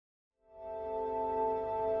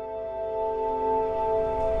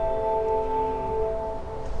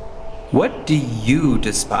What do you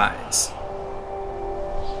despise?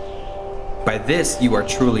 By this you are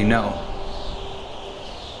truly known.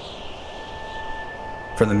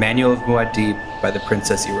 From the Manual of Muad'Dib by the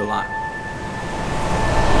Princess Irulan.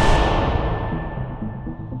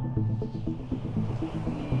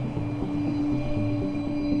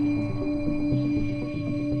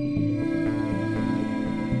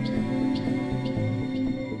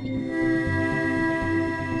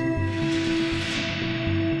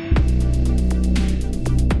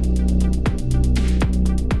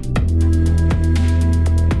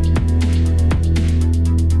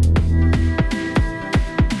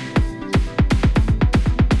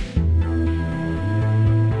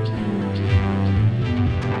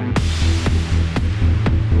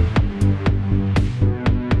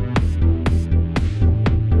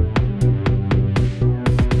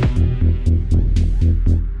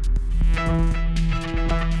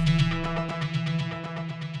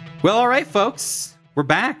 Well, all right, folks, we're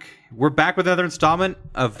back. We're back with another installment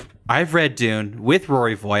of I've Read Dune with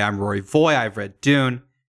Rory Voy. I'm Rory Voy. I've read Dune.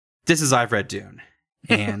 This is I've Read Dune.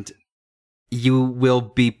 And you will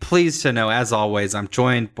be pleased to know, as always, I'm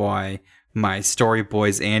joined by my story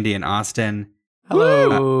boys, Andy and Austin.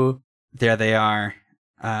 Hello. There they are.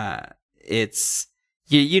 It's,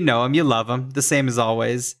 you know them, you love them. The same as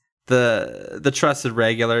always. The trusted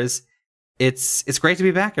regulars. It's great to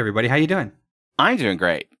be back, everybody. How you doing? I'm doing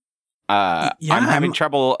great. I'm having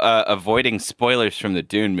trouble avoiding spoilers from the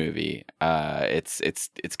Dune movie.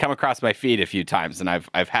 It's come across my feed a few times, and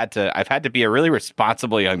I've had to be a really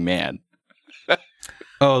responsible young man.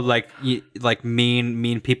 Oh, like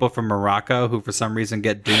mean people from Morocco who for some reason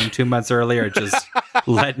get Dune 2 months earlier, just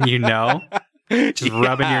letting you know, just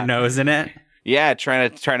rubbing your nose in it. Yeah,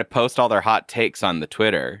 trying to post all their hot takes on the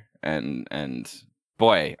Twitter, and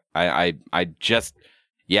boy, I just.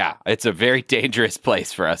 Yeah, it's a very dangerous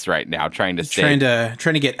place for us right now. Trying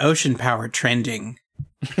to get ocean power trending.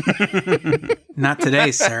 Not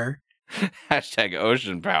today, sir. Hashtag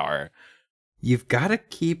ocean power. You've got to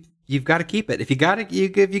keep it. If you got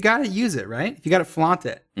to use it, right? If you got to flaunt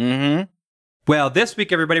it. Mm-hmm. Well, this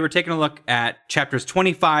week, everybody, we're taking a look at chapters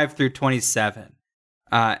 25 through 27.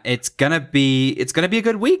 It's gonna be a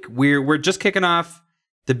good week. We're just kicking off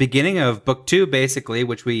the beginning of book 2, basically,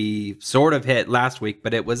 which we sort of hit last week,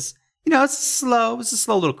 but it was, it's slow. It was a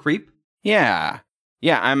slow little creep. Yeah.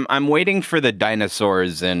 I'm waiting for the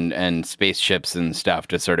dinosaurs and spaceships and stuff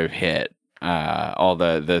to sort of hit. All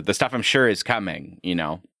the stuff I'm sure is coming.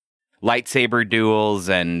 Lightsaber duels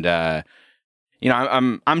and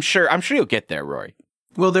I'm sure you'll get there, Rory.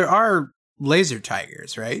 Well, there are laser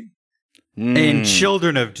tigers, right? In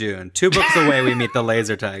Children of Dune, 2 books away, we meet the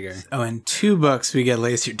laser tiger. Oh, in 2 books, we get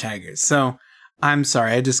laser tigers. So, I'm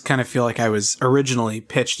sorry, I just kind of feel like I was originally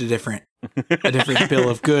pitched a different bill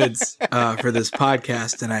of goods for this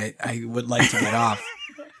podcast, and I would like to get off.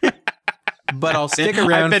 But I'll stick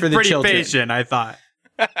around for the children. I've been pretty patient, I thought.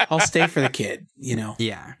 I'll stay for the kid,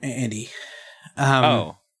 Yeah. Andy.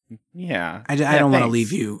 Yeah. I don't want to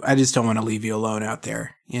leave you. I just don't want to leave you alone out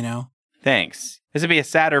there, Thanks. This would be a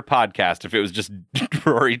sadder podcast if it was just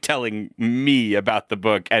Rory telling me about the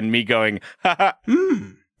book and me going, haha.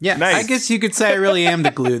 Yeah, nice. I guess you could say I really am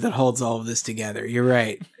the glue that holds all of this together. You're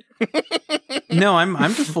right. No,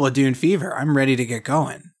 I'm just full of Dune fever. I'm ready to get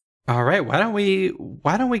going. All right, why don't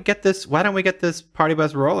we get this party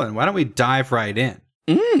bus rolling? Why don't we dive right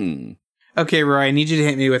in? Okay, Roy, I need you to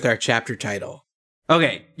hit me with our chapter title.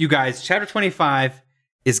 Okay, you guys, chapter 25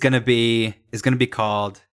 is gonna be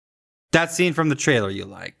called That Scene from the Trailer You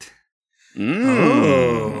Liked.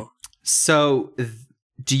 Oh. So,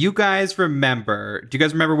 do you guys remember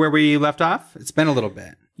where we left off? It's been a little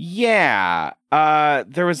bit. Yeah.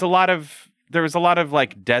 There was a lot of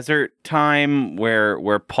like desert time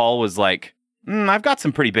where Paul was like, I've got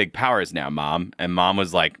some pretty big powers now, Mom. And Mom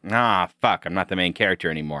was like, fuck, I'm not the main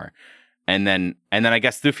character anymore. And then I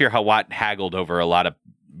guess Thufir Hawat haggled over a lot of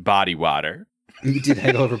body water. You did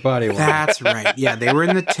haggle over body water. That's right. Yeah, they were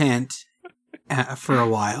in the tent for a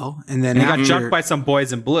while, and then he got jumped by some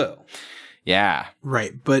boys in blue. Yeah,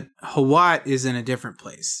 right. But Hawat is in a different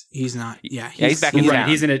place. He's not. Yeah, he's back in town.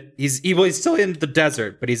 He's still in the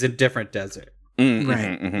desert, but he's in a different desert.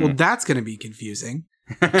 Right. Mm-hmm. Well, that's going to be confusing.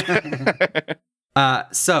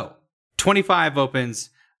 So 25 opens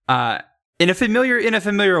in a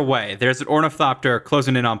familiar way. There's an ornithopter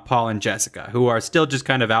closing in on Paul and Jessica, who are still just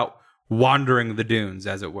kind of out wandering the dunes,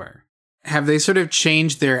 as it were. Have they sort of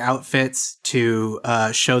changed their outfits to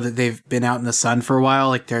show that they've been out in the sun for a while?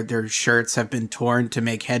 Like their shirts have been torn to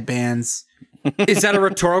make headbands? Is that a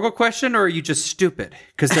rhetorical question, or are you just stupid?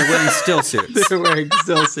 Because they're wearing still suits. They're wearing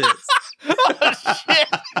still suits. Oh, shit.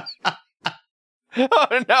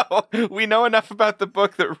 Oh no, we know enough about the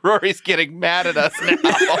book that Rory's getting mad at us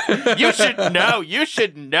now. You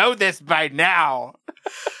should know this by now.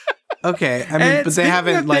 Okay, I mean, And but they speaking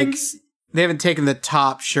haven't of like things- they haven't taken the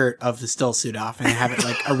top shirt of the still suit off and have it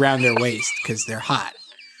like around their waist because they're hot.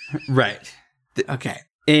 Right. Okay.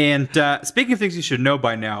 And speaking of things you should know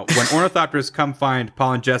by now, when ornithopters come find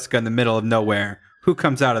Paul and Jessica in the middle of nowhere, who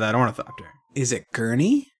comes out of that ornithopter? Is it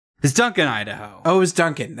Gurney? It's Duncan, Idaho. Oh, it was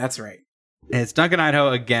Duncan. That's right. And it's Duncan,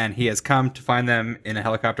 Idaho again. He has come to find them in a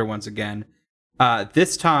helicopter once again.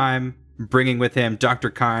 This time, bringing with him Dr.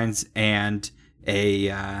 Kynes and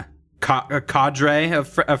a cadre of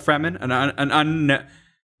Fremen,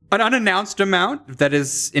 an unannounced amount that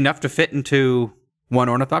is enough to fit into one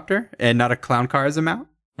ornithopter and not a clown car's amount.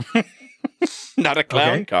 Not a clown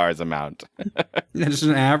Okay. car's amount. Just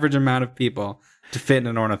an average amount of people to fit in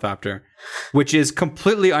an ornithopter, which is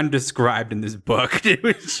completely undescribed in this book.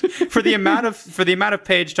 for the amount of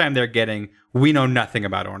page time they're getting, we know nothing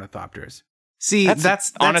about ornithopters. See,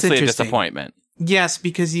 that's honestly a interesting. disappointment. Yes,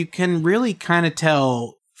 because you can really kind of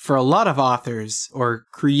tell for a lot of authors or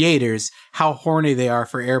creators how horny they are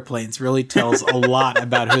for airplanes. Really tells a lot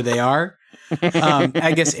about who they are.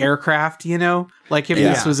 I guess aircraft, like if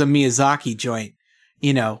this Yeah. was a Miyazaki joint,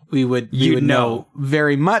 we would know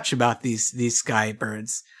very much about these sky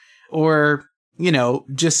birds, or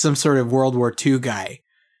just some sort of World War II guy,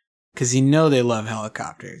 because they love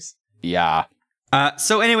helicopters. Yeah.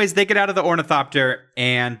 So anyways, they get out of the ornithopter,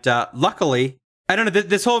 and luckily, I don't know,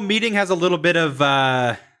 this whole meeting has a little bit of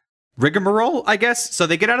rigmarole, I guess. So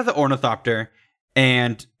they get out of the ornithopter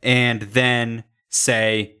and then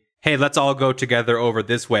say, hey, let's all go together over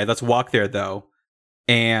this way. Let's walk there, though.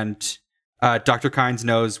 And Dr. Kynes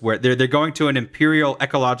knows where they're going to an Imperial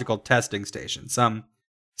Ecological Testing Station, some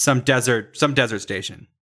desert station,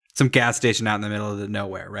 some gas station out in the middle of the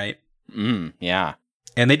nowhere, right? Yeah.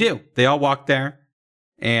 And they do. They all walk there,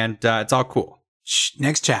 and it's all cool. Shh,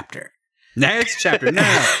 next chapter. Next chapter. No.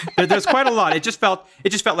 There's quite a lot. It just felt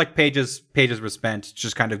like pages were spent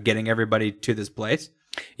just kind of getting everybody to this place.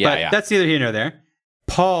 Yeah, But yeah. that's neither here nor there.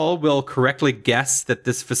 Paul will correctly guess that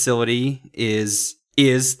this facility is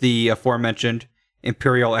the aforementioned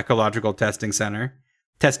Imperial Ecological Testing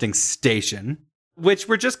Station, which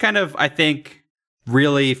we're just kind of, I think,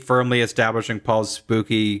 really firmly establishing Paul's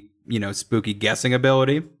spooky guessing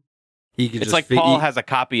ability. It's like Paul has a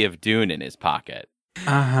copy of Dune in his pocket.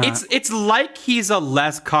 Uh-huh. It's like he's a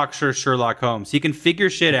less cocksure Sherlock Holmes. He can figure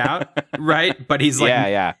shit out, right? But he's like,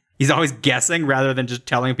 yeah. he's always guessing rather than just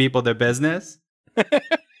telling people their business.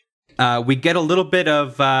 We get a little bit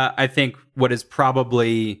of, I think, what is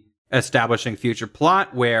probably establishing future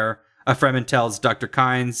plot, where a Fremen tells Dr.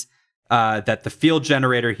 Kynes that the field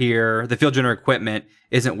generator equipment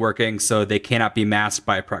isn't working, so they cannot be masked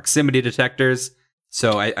by proximity detectors.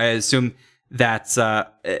 So I assume that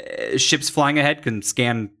ships flying ahead can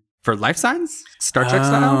scan for life signs, Star Trek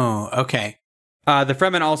style. Oh, okay. The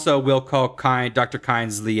Fremen also will call Dr.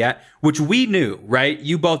 Kynes Liet, which we knew, right?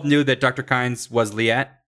 You both knew that Dr. Kynes was Liet.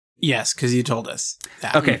 Yes, because you told us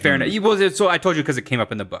that. Okay, fair enough. So I told you because it came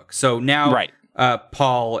up in the book. So now, Right.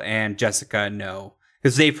 Paul and Jessica know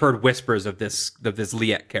because they've heard whispers of this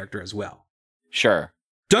Liet character as well. Sure.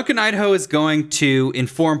 Duncan, Idaho is going to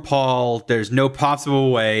inform Paul there's no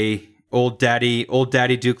possible way old daddy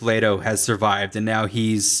Duke Leto has survived, and now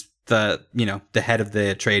he's the head of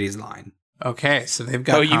the Atreides line. Okay, so they've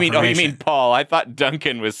got You mean confirmation. Paul? I thought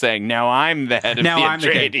Duncan was saying, "Now I'm the head of Now the I'm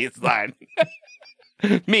the head." Atreides line."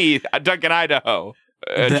 Me, Duncan, Idaho.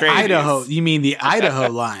 The Atreides. Idaho. You mean the Idaho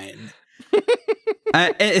line?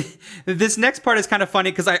 This next part is kind of funny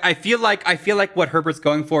because I feel like what Herbert's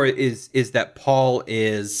going for is that Paul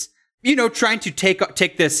is trying to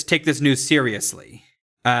take this news seriously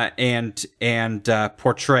and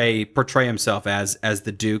portray himself as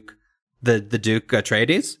the Duke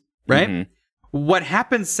Atreides, right? Mhm. What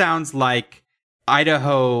happens sounds like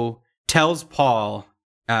Idaho tells Paul,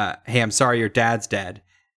 "Hey, I'm sorry your dad's dead,"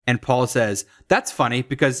 and Paul says, "That's funny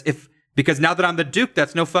because now that I'm the Duke,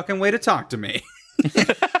 that's no fucking way to talk to me."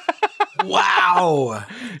 Wow!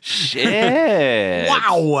 Shit.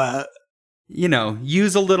 Wow!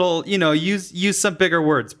 Use a little, use some bigger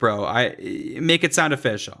words, bro. Make it sound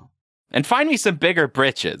official. And find me some bigger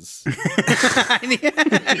britches.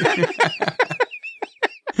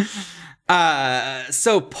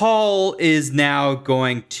 So Paul is now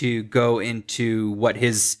going to go into what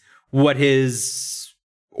his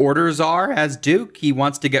orders are as Duke. He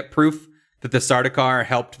wants to get proof that the Sardaukar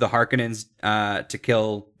helped the Harkonnens to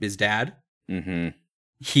kill his dad. Mm-hmm.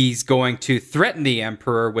 He's going to threaten the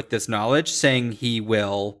Emperor with this knowledge, saying he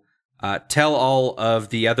will tell all of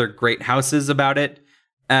the other great houses about it.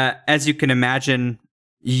 As you can imagine,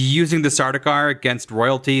 using the Sardaukar against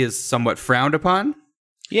royalty is somewhat frowned upon.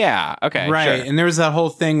 Yeah. Okay. Right. Sure. And there was that whole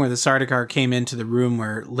thing where the Sardaukar came into the room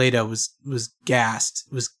where Leto was gassed,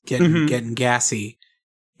 was getting gassy.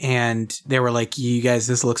 And they were like, you guys,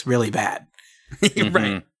 this looks really bad.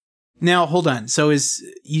 Right. Now, hold on. So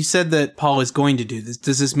you said that Paul is going to do this.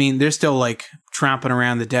 Does this mean they're still like tromping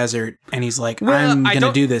around the desert and he's like, I'm going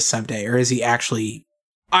to do this someday? Or is he actually...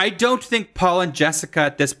 I don't think Paul and Jessica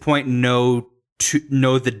at this point know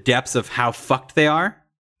the depths of how fucked they are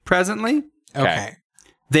presently. Okay.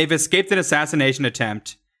 They've escaped an assassination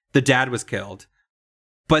attempt. The dad was killed.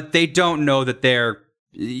 But they don't know that they're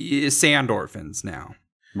sand orphans now.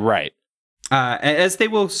 Right. As they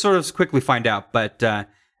will sort of quickly find out. But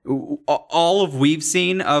all of we've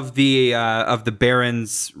seen of the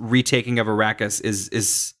Baron's retaking of Arrakis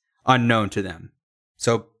is unknown to them.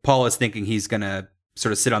 So Paul is thinking he's going to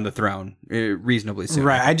sort of sit on the throne reasonably soon.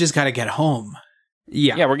 Right. I just got to get home.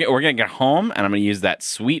 Yeah. Yeah, we're going to get home, and I'm going to use that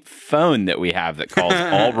sweet phone that we have that calls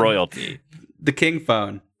all royalty. The king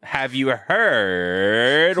phone. Have you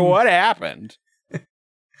heard what happened?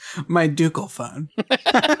 My ducal phone.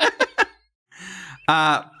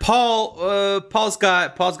 Paul's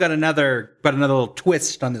got another little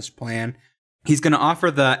twist on this plan. He's going to offer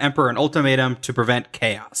the Emperor an ultimatum to prevent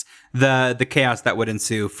chaos. The chaos that would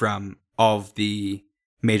ensue from all of the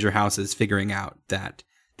major houses figuring out that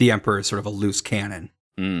the Emperor is sort of a loose cannon.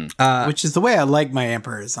 Which is the way I like my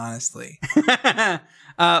emperors, honestly.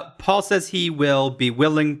 Paul says he will be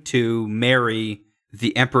willing to marry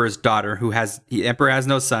the Emperor's daughter, the Emperor has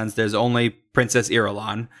no sons. There's only Princess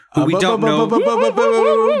Irulan, who we don't know. Ding,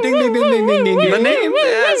 ding, ding, ding, ding, ding, The ding. name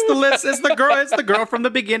is the list. It's the girl. It's the girl from the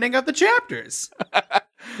beginning of the chapters.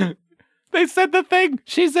 They said the thing.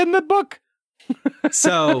 She's in the book.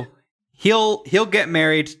 So he'll get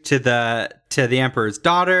married to the Emperor's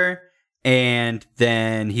daughter, and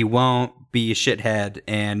then he won't be a shithead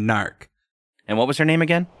and narc. And what was her name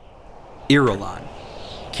again? Irulan.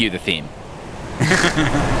 Cue the theme.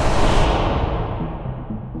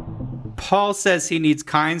 Paul says he needs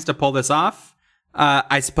Kynes to pull this off.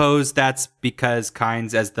 I suppose that's because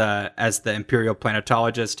Kynes, as the Imperial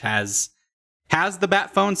planetologist, has the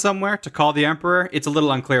bat phone somewhere to call the Emperor. It's a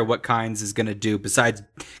little unclear what Kynes is going to do. Besides,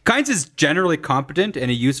 Kynes is generally competent and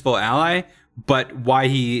a useful ally, but why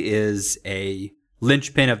he is a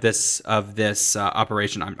linchpin of this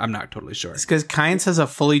operation, I'm not totally sure. It's because Kynes has a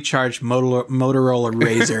fully charged Motorola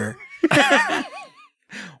Razr.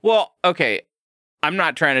 Well, okay. I'm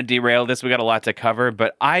not trying to derail this. We got a lot to cover,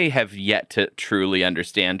 but I have yet to truly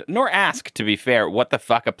understand, nor ask, to be fair, what the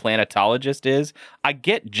fuck a planetologist is. I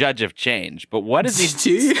get Judge of Change, but what is he?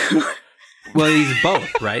 Do you? Well, he's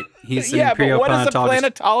both, right? He's an Yeah, but Imperial what does a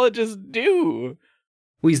planetologist. planetologist do?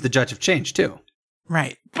 Well, he's the Judge of Change too.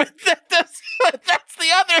 Right. But that's the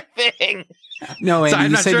other thing. No, So Andy, I'm you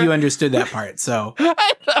not said sure- you understood that part, so...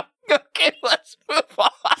 I know. Okay, let's move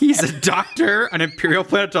on. He's a doctor, an Imperial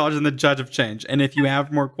planetologist, and the Judge of Change. And if you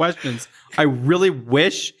have more questions, I really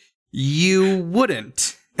wish you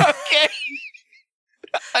wouldn't. Okay.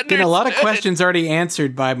 Getting a lot of Understood. questions already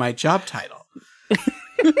answered by my job title.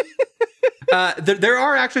 There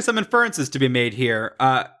are actually some inferences to be made here.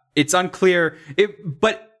 It's unclear,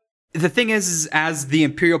 but the thing is, as the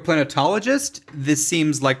Imperial planetologist, this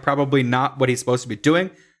seems like probably not what he's supposed to be doing.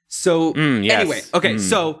 So yes. anyway, okay,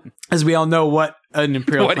 so As we all know what an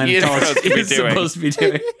Imperial What he is planetologist supposed to be doing. supposed to be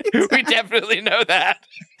doing. We definitely know that.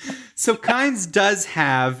 So Kynes does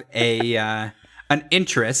have an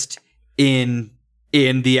interest in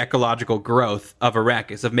the ecological growth of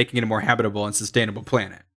Arrakis, of making it a more habitable and sustainable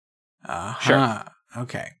planet. Sure.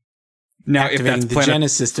 Okay. Now, Activating the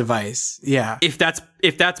Genesis device. Yeah. if that's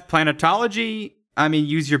planetology, I mean,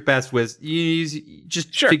 use your best wisdom.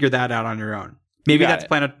 Just Sure. figure that out on your own. Maybe got that's it.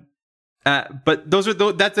 planet. But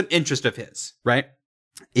that's an interest of his, right?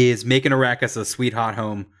 Is making Arrakis a sweet hot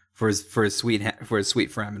home for his sweet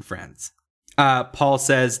Frem and friends. Paul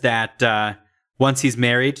says that once he's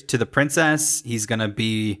married to the princess, he's gonna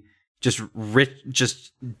be just rich,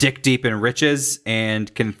 just dick deep in riches,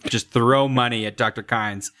 and can just throw money at Dr.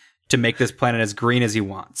 Kynes to make this planet as green as he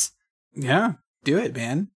wants. Yeah. Do it,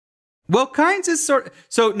 man. Well, Kynes is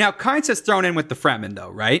so now Kynes has thrown in with the Fremen, though,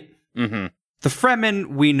 right? Mm-hmm. The Fremen,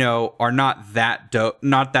 we know, are not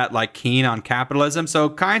that like keen on capitalism, so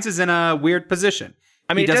Kynes is in a weird position.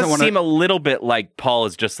 I mean, He it does doesn't wanna- seem a little bit like Paul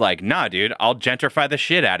is just like, nah, dude, I'll gentrify the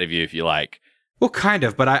shit out of you if you like. Well, kind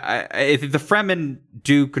of, but if the Fremen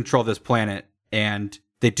do control this planet, and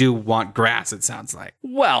they do want grass, it sounds like.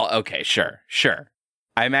 Well, okay, sure.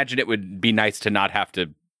 I imagine it would be nice to not have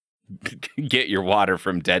to get your water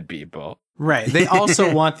from dead people. Right. They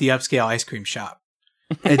also want the upscale ice cream shop.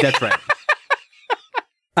 That's right.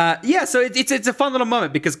 So it's a fun little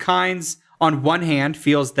moment because Kynes, on one hand,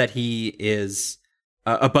 feels that he is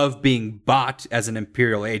above being bought as an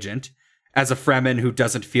Imperial agent, as a Fremen who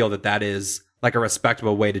doesn't feel that is like a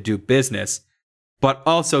respectable way to do business, but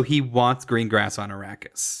also he wants green grass on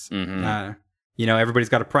Arrakis. Mm-hmm. Everybody's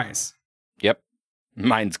got a price. Yep.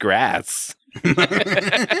 Mine's grass.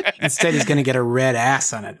 Instead, he's going to get a red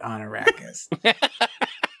ass on Arrakis.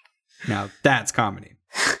 Now, that's comedy.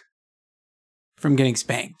 From getting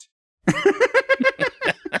spanked.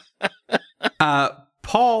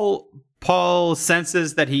 Paul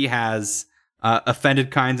senses that he has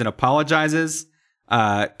offended Kynes and apologizes.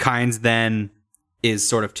 Kynes then is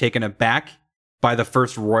sort of taken aback by the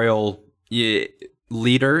first royal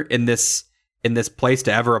leader in this place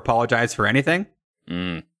to ever apologize for anything.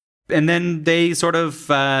 Mm. And then they sort of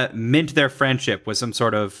mint their friendship with some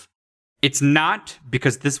sort of... It's not,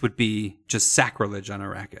 because this would be just sacrilege on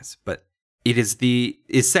Arrakis, but it is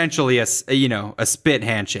essentially a spit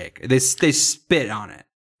handshake. They spit on it.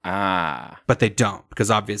 But they don't, because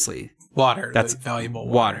obviously... Water. That's valuable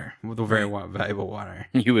water. Very valuable water.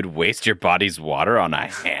 You would waste your body's water on a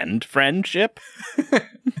hand friendship?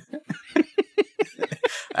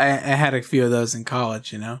 I had a few of those in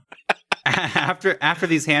college, After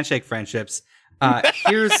these handshake friendships,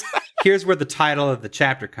 here's where the title of the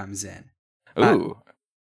chapter comes in. Ooh.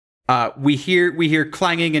 We hear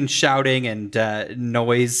clanging and shouting and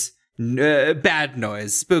noise, bad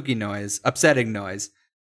noise, spooky noise, upsetting noise.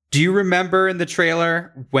 Do you remember in the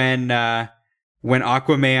trailer when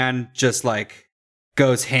Aquaman just like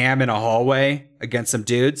goes ham in a hallway against some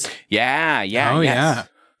dudes? Yeah. Oh, yes. yeah.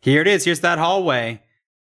 Here it is. Here's that hallway.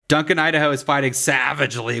 Duncan Idaho is fighting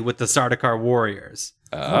savagely with the Sardaukar warriors.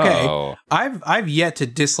 Oh. Okay. I've yet to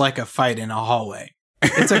dislike a fight in a hallway.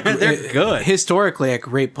 It's They're good. Historically a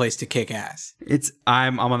great place to kick ass.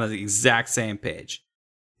 I'm on the exact same page.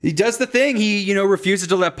 He does the thing. He, refuses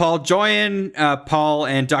to let Paul join. Paul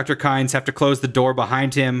and Dr. Kynes have to close the door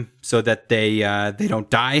behind him so that they don't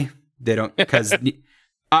die. They don't, because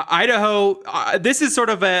Idaho. This is sort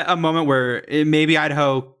of a moment where maybe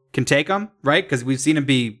Idaho can take him, right? Because we've seen him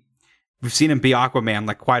be Aquaman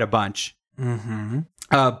like quite a bunch. Mm-hmm.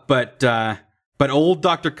 But old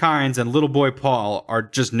Dr. Kynes and little boy Paul are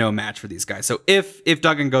just no match for these guys. So if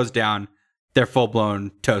Duggan goes down, they're full blown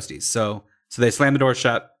toasties. So they slam the door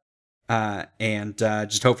shut and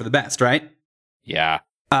just hope for the best, right? Yeah.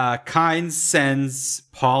 Kynes sends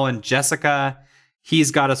Paul and Jessica.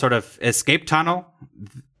 He's got a sort of escape tunnel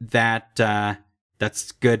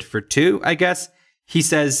that's good for 2, I guess. He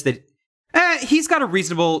says that he's got a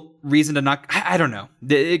reasonable reason to not... I don't know.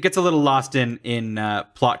 It gets a little lost in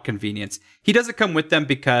plot convenience. He doesn't come with them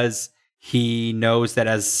because he knows that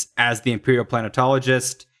as the Imperial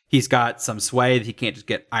Planetologist, he's got some sway that he can't just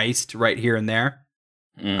get iced right here and there.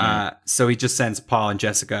 Mm-hmm. So he just sends Paul and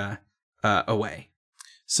Jessica away.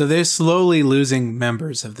 So they're slowly losing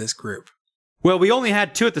members of this group. Well, we only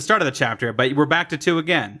had 2 at the start of the chapter, but we're back to 2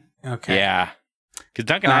 again. Okay. Yeah. Because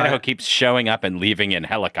Duncan Idaho keeps showing up and leaving in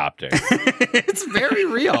helicopters. It's very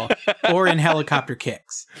real. Or in helicopter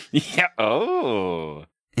kicks. Yeah. Oh.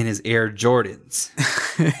 In his Air Jordans.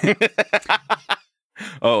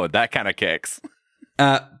 Oh, that kind of kicks.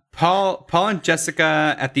 Paul and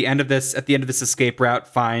Jessica at the end of this escape route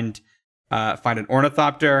find an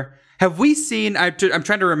ornithopter. Have we seen? I'm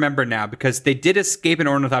trying to remember now because they did escape an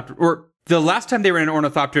ornithopter. Or the last time they were in an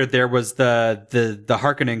ornithopter, there was the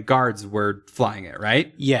Harkonnen guards were flying it,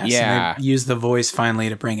 right? Yes. Yeah. And they used the voice finally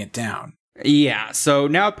to bring it down. Yeah. So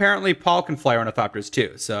now apparently Paul can fly ornithopters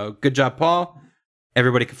too. So good job, Paul.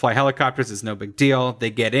 Everybody can fly helicopters. It's no big deal. They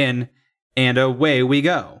get in, and away we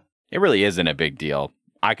go. It really isn't a big deal.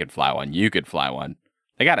 I could fly one. You could fly one.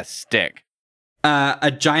 They got a stick.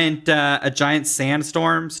 A giant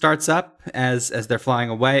sandstorm starts up as they're flying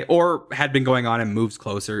away, or had been going on and moves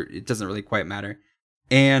closer. It doesn't really quite matter.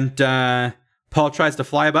 And Paul tries to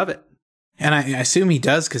fly above it. And I assume he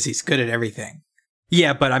does because he's good at everything.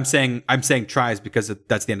 Yeah, but I'm saying tries because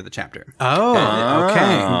that's the end of the chapter. Oh,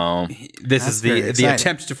 okay. Oh. This That's is very the exciting.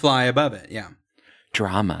 attempt to fly above it. Yeah.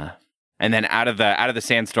 Drama. And then out of the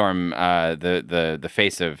sandstorm, the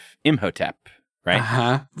face of Imhotep, right?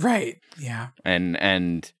 Uh-huh. Right. Yeah.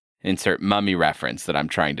 And insert mummy reference that I'm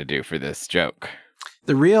trying to do for this joke.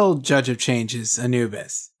 The real judge of change is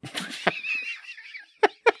Anubis.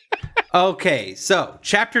 Okay, so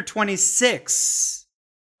chapter 26,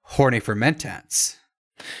 horny for mentats.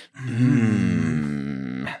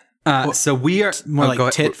 So we are More go like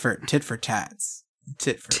ahead. tit for tats.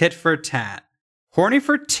 Tit for tat. horny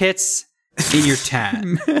for tits in your tat.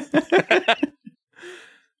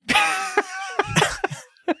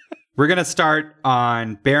 We're gonna start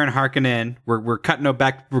on Baron Harkonnen. We're cutting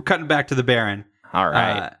back. We're cutting back to the Baron. All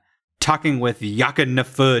right. Talking with Yakin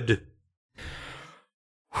Nafud.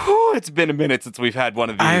 Whew, it's been a minute since we've had one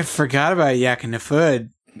of these. I forgot about Yakin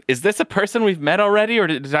Nafud. Is this a person we've met already, or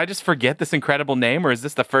did I just forget this incredible name, or is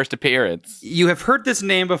this the first appearance? You have heard this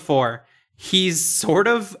name before. He's sort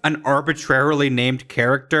of an arbitrarily named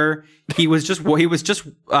character. He was just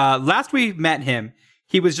last we met him,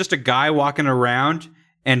 he was just a guy walking around,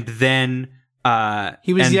 and then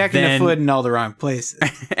He was Yakin Nafud in all the wrong places.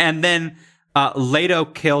 and then Leto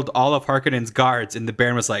killed all of Harkonnen's guards, and the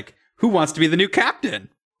Baron was like, "Who wants to be the new captain?"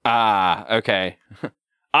 Ah, okay.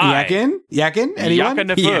 Yakin? Anyone? Yakin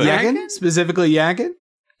Nafud. Yakin? Specifically Yakin?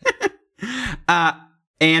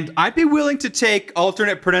 And I'd be willing to take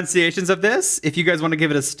alternate pronunciations of this if you guys want to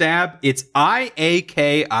give it a stab. It's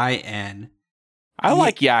Iakin. I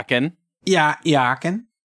like Yakin. Yeah, Yakin.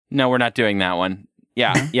 No, we're not doing that one.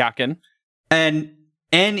 Yeah, Yakin. And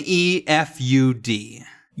Nefud.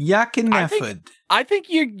 Yakin I Nafud. I think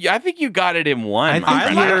you got it in one. I my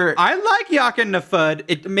think friend. you're- I like Yakin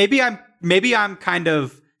Nafud. Maybe I'm kind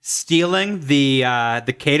of stealing the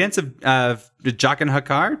cadence of Jaqen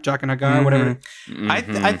H'ghar, whatever.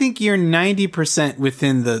 Mhm. I think you're 90%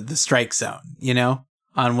 within the strike zone, you know?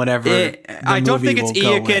 On whatever. I don't think it's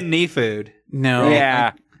Iakin Iakin Nefud. No.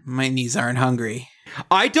 Yeah. My knees aren't hungry.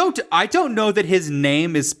 I don't know that his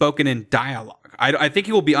name is spoken in dialogue. I think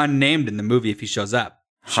he will be unnamed in the movie if he shows up.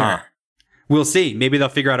 Sure. Huh. We'll see. Maybe they'll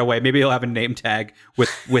figure out a way. Maybe he'll have a name tag with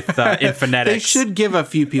in phonetics. They should give a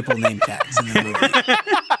few people name tags in the movie.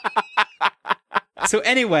 So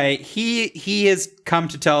anyway, he has come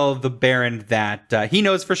to tell the Baron that he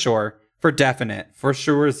knows for sure, for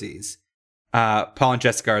surezies, Paul and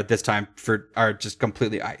Jessica this time are just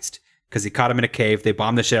completely iced because he caught him in a cave. They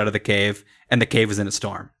bombed the shit out of the cave, and the cave was in a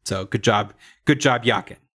storm. So good job,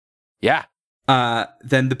 Yakin. Yeah.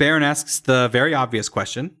 Then the Baron asks the very obvious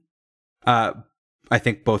question. I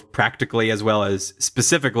think both practically as well as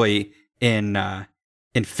specifically in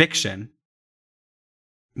fiction.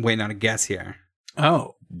 Waiting on a guess here.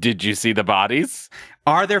 Oh. Did you see the bodies?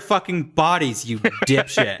 Are there fucking bodies, you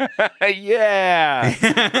dipshit?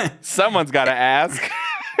 Yeah. Someone's got to ask.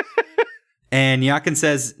 And Yakin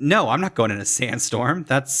says, "No, I'm not going in a sandstorm.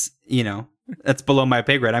 That's below my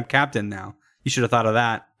pay grade. I'm captain now. You should have thought of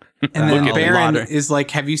that." And then a Baron lot of- is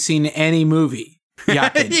like, have you seen any movie?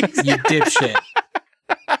 Yakin, you dipshit.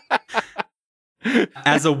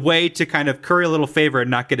 As a way to kind of curry a little favor and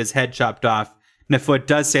not get his head chopped off, Nefud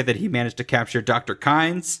does say that he managed to capture Dr.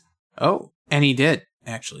 Kynes. Oh, and he did,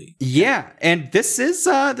 actually. Yeah, and this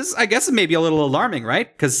I guess maybe a little alarming,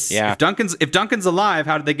 right? Because Yeah. if Duncan's alive,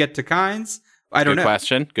 how did they get to Kynes? I don't know.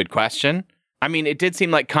 Good question. I mean, it did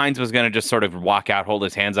seem like Kynes was going to just sort of walk out, hold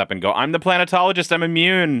his hands up, and go, "I'm the planetologist. I'm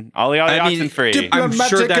immune. Ollie, I mean, Oxenfree." I'm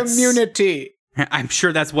sure that's- community. I'm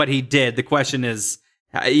sure that's what he did. The question is,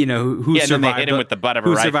 who Yeah, and then survived? they hit him with the butt of a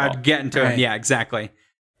who rifle. survived getting to him? Right. Yeah, exactly.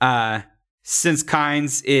 Since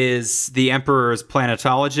Kynes is the Emperor's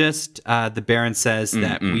planetologist, the Baron says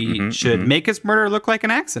that we should make his murder look like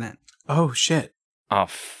an accident. Oh, shit. Oh,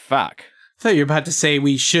 fuck. I thought you were about to say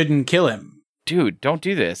we shouldn't kill him. Dude, don't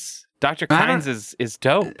do this. Dr. I don't- Kynes is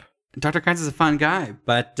dope. Dr. Kynes is a fun guy,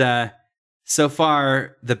 but so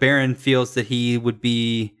far the Baron feels that he would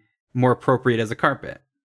be more appropriate as a carpet.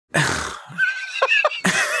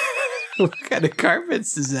 What kind of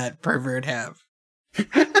carpets does that pervert have?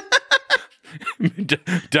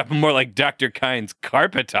 More like Dr. Kynes'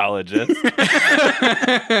 carpetologist.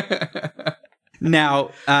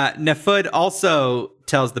 Now, Nefud also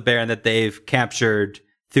tells the Baron that they've captured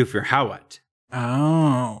Thufir Hawat.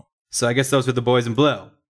 Oh. So I guess those are the boys in blue.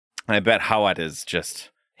 I bet Hawat is just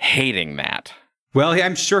hating that. Well,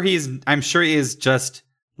 I'm sure he is just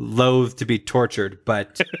loath to be tortured,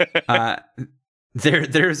 but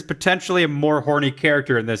there's potentially a more horny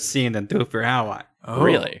character in this scene than Thufir Hawat. Oh.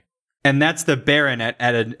 Really? And that's the Baron at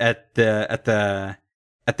the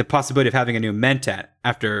possibility of having a new Mentat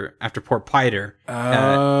after poor Piter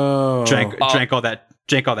Oh. drank all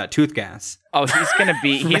that tooth gas. Oh, he's gonna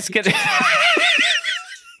be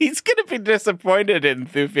he's gonna be disappointed in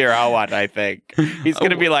Thufir Hawat, I think. He's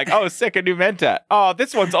gonna be like, "Oh, sick, a new Mentat. Oh,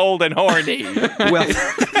 this one's old and horny." Well,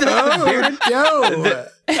 the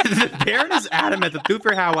Baron is adamant that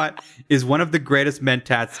Thufir Hawat is one of the greatest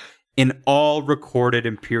Mentats in all recorded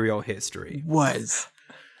Imperial history. Was.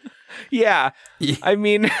 Yeah. I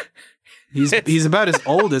mean, He's about as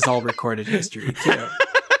old as all recorded history, too.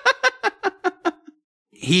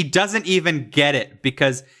 He doesn't even get it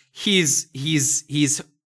because he's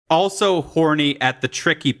also horny at the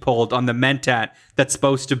trick he pulled on the Mentat that's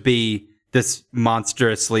supposed to be this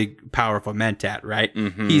monstrously powerful Mentat, right?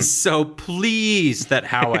 Mhm. He's so pleased that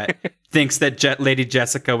Howat thinks that Lady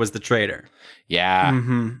Jessica was the traitor. Yeah.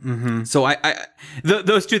 So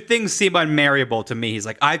those two things seem unmarriable to me. He's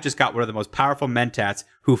like, I've just got one of the most powerful Mentats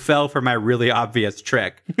who fell for my really obvious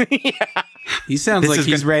trick. He sounds This like is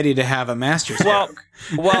he's gonna- ready to have a masterstroke.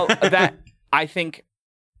 Well, that I think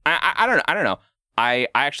I don't know. I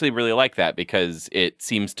actually really like that because it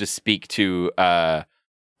seems to speak to a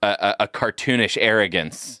cartoonish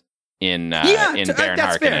arrogance in Baron that's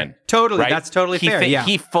Harkonnen. fair. Totally, Right? that's totally He fair. Yeah,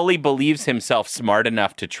 he fully believes himself smart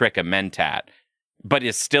enough to trick a Mentat, but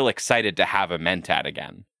is still excited to have a Mentat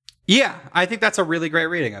again. yeah. I think that's a really great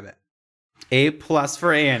reading of it. A+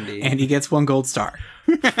 for Andy. And he gets 1 gold star.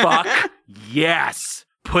 Fuck yes!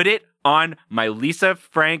 Put it on my Lisa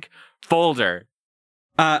Frank folder.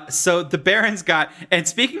 So the Baron's got, and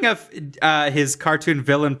speaking of his cartoon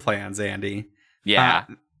villain plans, Andy. Yeah.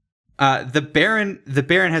 The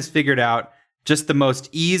Baron has figured out just the most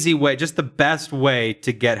easy way, just the best way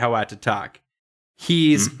to get Hawat to talk.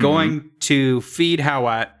 He's going to feed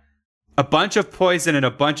Hawat a bunch of poison and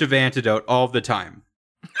a bunch of antidote all the time.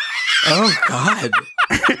 Oh, God.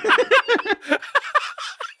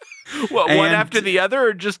 One and- after the other,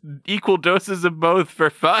 or just equal doses of both for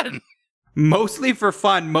fun? Mostly for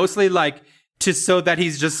fun, mostly like so that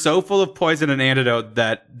he's just so full of poison and antidote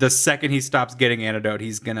that the second he stops getting antidote,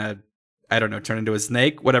 he's gonna, I don't know, turn into a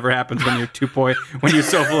snake. Whatever happens when you're when you're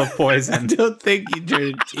so full of I poison. don't think he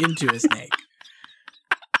turned into a snake.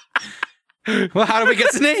 Well, how do we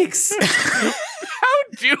get snakes? How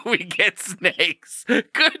do we get snakes?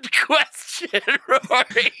 Good question,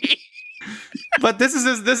 Rory. But this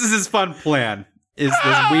is his fun plan. Is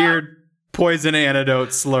this weird poison antidote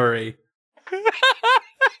slurry?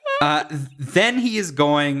 Then he is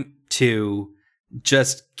going to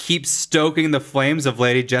just keep stoking the flames of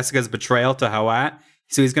Lady Jessica's betrayal to Hawat.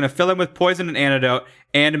 So he's going to fill him with poison and antidote,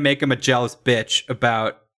 and make him a jealous bitch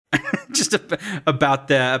about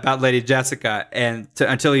about Lady Jessica, and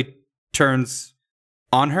until he turns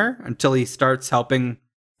on her, until he starts helping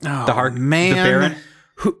Oh, the man. Baron,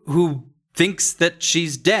 who thinks that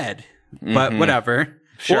she's dead, but whatever.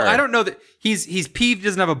 Sure. Well, I don't know that he's peeved. He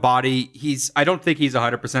doesn't have a body. I don't think he's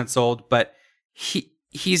 100% sold, but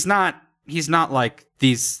he's not like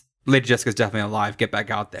these. Lady Jessica's definitely alive. Get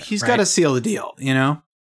back out there. He's right? got to seal the deal, you know?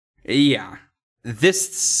 Yeah.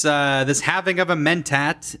 This having of a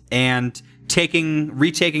Mentat and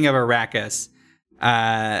retaking of Arrakis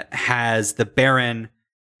has the Baron.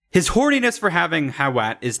 His horniness for having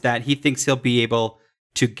Hawat is that he thinks he'll be able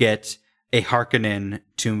to get a Harkonnen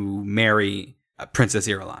to marry Princess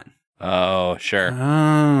Irulan. Oh, sure.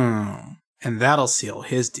 Oh. And that'll seal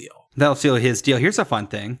his deal. That'll seal his deal. Here's a fun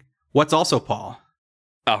thing. What's also Paul?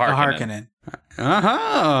 A A Harkonnen. Harkonnen.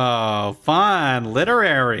 Oh, fun.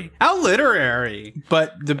 Literary. How literary.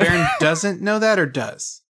 But the Baron doesn't know that, or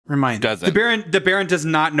does? Remind me. Doesn't. The Baron does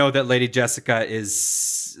not know that Lady Jessica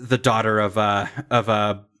is the daughter of a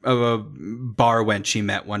bar wench he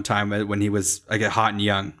met one time when he was like hot and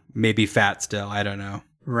young, maybe fat still. I don't know.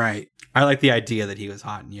 Right. I like the idea that he was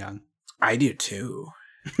hot and young. I do too.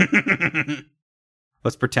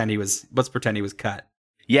 Let's pretend he was cut.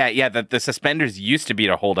 Yeah. The suspenders used to be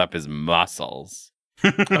to hold up his muscles.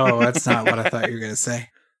 Oh, that's not what I thought you were going to say.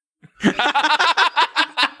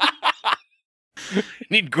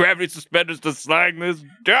 Need gravity suspenders to slang this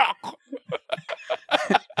duck.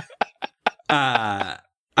 I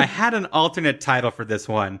had an alternate title for this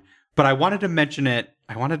one, but I wanted to mention it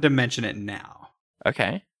now.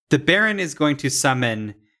 Okay. The Baron is going to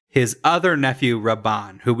summon his other nephew,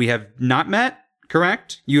 Raban, who we have not met,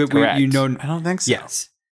 correct? Correct. You know, I don't think so. yes.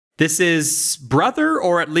 This is brother,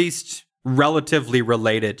 or at least relatively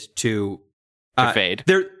related to Fade.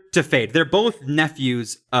 To Fade. They're both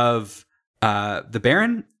nephews of the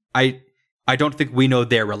Baron. I don't think we know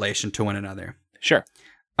their relation to one another. Sure.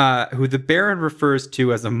 Who the Baron refers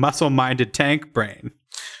to as a muscle-minded tank brain.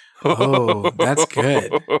 Oh, that's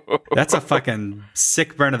good. That's a fucking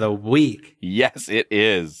sick burn of the week. Yes, it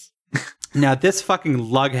is. Now, this fucking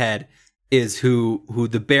lughead is who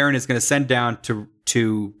the Baron is going to send down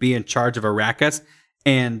to be in charge of Arrakis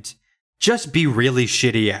and just be really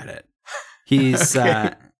shitty at it. He's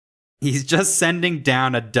Okay. He's just sending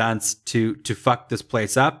down a dunce to fuck this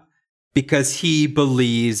place up because he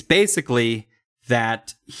believes basically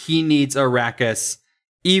that he needs Arrakis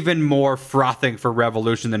even more frothing for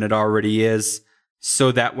revolution than it already is,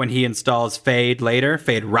 so that when he installs Fade later,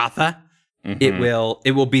 Fade Ratha, it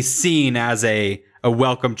will be seen as a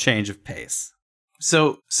welcome change of pace.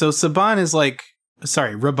 So Saban is like,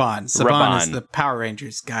 sorry, Raban. Saban is the Power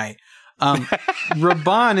Rangers guy.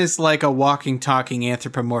 Raban is like a walking, talking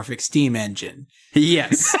anthropomorphic steam engine.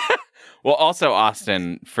 Yes. Well, also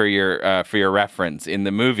Austin, for your reference, in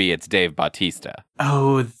the movie, it's Dave Bautista.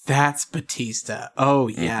 Oh, that's Batista. Oh,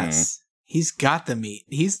 yes. He's got the meat.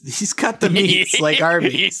 He's got the meats like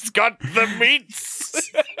Arby's. He's got the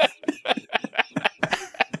meats.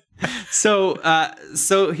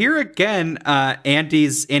 So here again,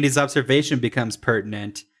 Andy's observation becomes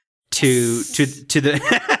pertinent to the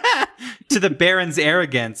to the Baron's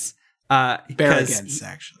arrogance. Barrogance,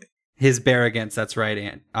 actually. His barrogance. That's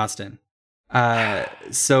right, Austin.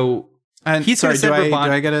 So And he's sorry, gonna do send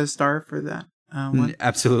I get a star for that? One?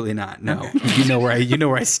 absolutely not. No, Okay. you know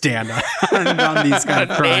where I stand on these kind of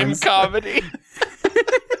Name crimes. comedy.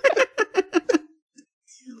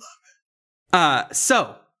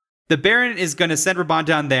 So the Baron is going to send Raban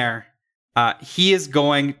down there. He is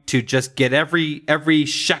going to just get every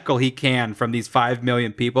shekel he can from these 5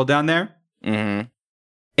 million people down there. Mm-hmm.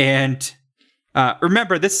 And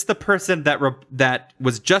remember, this is the person that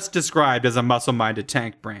was just described as a muscle-minded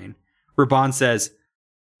tank brain. Raban says,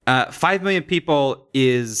 5 million people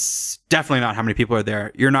is definitely not how many people are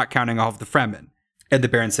there. You're not counting all of the Fremen. And the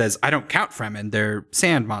Baron says, I don't count Fremen. They're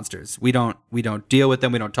sand monsters. We don't deal with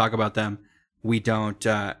them. We don't talk about them. We don't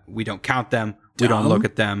count them. We don't look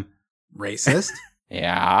at them. Racist.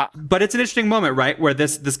 Yeah. But it's an interesting moment, right? Where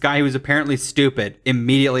this guy who's apparently stupid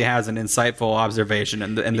immediately has an insightful observation,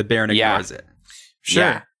 and the Baron ignores it. Sure.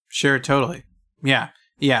 Yeah. Sure, totally. Yeah.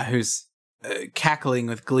 Yeah, who's cackling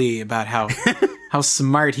with glee about how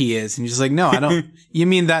smart he is. And he's just like, no, I don't. You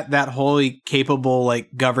mean that wholly capable,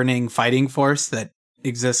 like, governing fighting force that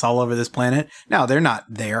exists all over this planet? No, they're not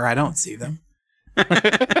there. I don't see them.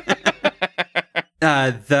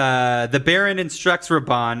 The Baron instructs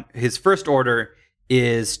Raban, his first order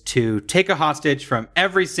is to take a hostage from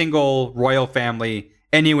every single royal family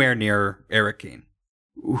anywhere near Arrakeen.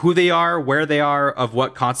 Who they are, where they are, of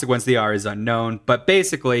what consequence they are is unknown. But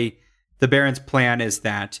basically, the Baron's plan is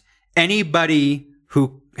that anybody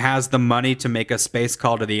who has the money to make a space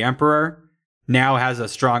call to the Emperor now has a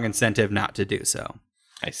strong incentive not to do so.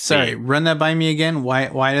 I see. Sorry, run that by me again. Why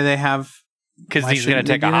do they have... Because why he's going shouldn't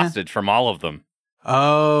to take they a do that? hostage from all of them.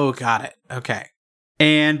 Oh, got it. Okay.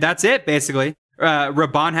 And that's it, basically.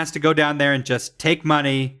 Raban has to go down there and just take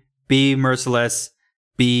money, be merciless,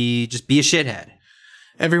 just be a shithead.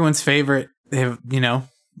 Everyone's favorite. They have,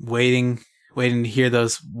 waiting to hear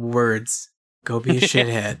those words. Go be a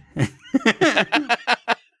shithead.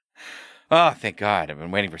 Oh, thank God. I've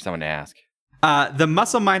been waiting for someone to ask. The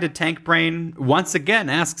muscle-minded tank brain once again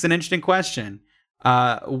asks an interesting question.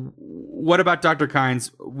 What about Dr.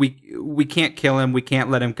 Kynes? We can't kill him. We can't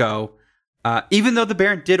let him go. Even though the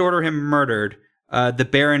Baron did order him murdered, the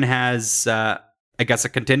Baron has, I guess, a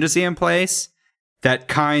contingency in place that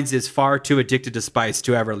Kynes is far too addicted to spice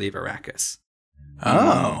to ever leave Arrakis.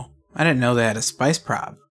 Oh, I didn't know they had a spice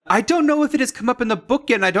prob. I don't know if it has come up in the book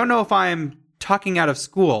yet, and I don't know if I'm talking out of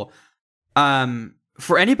school.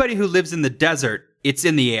 For anybody who lives in the desert, it's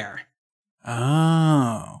in the air.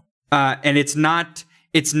 Oh. And it's not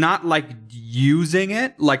like using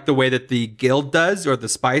it like the way that the guild does or the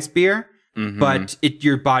spice beer, but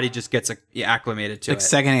your body just gets acclimated to Like it.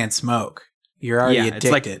 secondhand smoke. You're already it's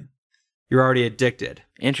like- addicted. You're already addicted.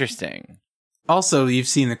 Interesting. Also, you've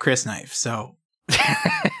seen the Chris knife, so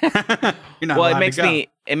You're not Well, allowed to go.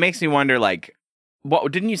 it makes me wonder, like, what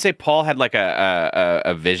didn't you say Paul had like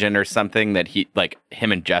a vision or something that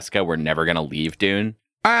him and Jessica were never gonna leave Dune?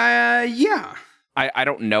 Yeah. I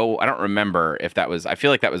don't know. I don't remember if that was. I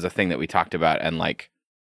feel like that was a thing that we talked about. And like,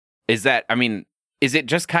 is it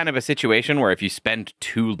just kind of a situation where if you spend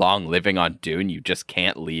too long living on Dune, you just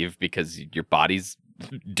can't leave because your body's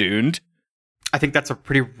duned? I think that's a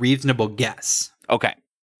pretty reasonable guess. Okay,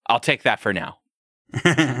 I'll take that for now.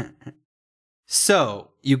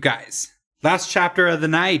 So, you guys, last chapter of the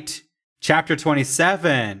night, chapter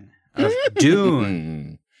 27 of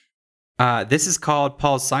Dune. This is called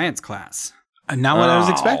Paul's science class. not what I was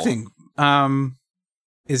Oh. expecting.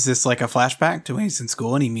 Is this like a flashback to when he's in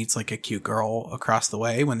school and he meets like a cute girl across the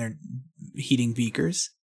way when they're heating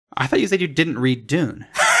beakers? I thought you said you didn't read Dune.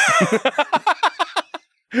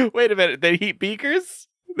 Wait a minute. They heat beakers?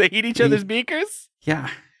 They heat each other's beakers? Yeah.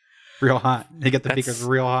 Real hot. They get the That's- beakers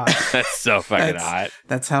real hot. That's so fucking hot.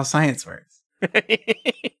 That's how science works.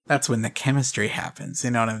 That's when the chemistry happens.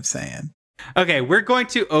 You know what I'm saying? Okay, we're going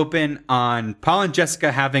to open on Paul and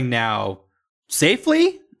Jessica having now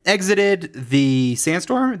safely exited the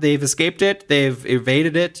sandstorm. They've escaped it. They've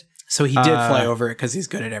evaded it. So he did fly over it because he's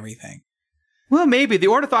good at everything. Well, maybe the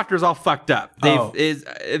Ornithopter's all fucked up. Oh.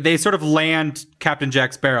 They sort of land Captain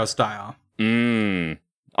Jack Sparrow style. Oh,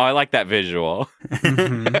 I like that visual.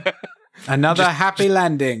 Mhm. Another happy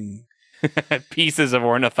landing. Pieces of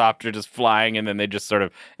Ornithopter just flying, and then they just sort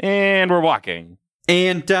of, and we're walking.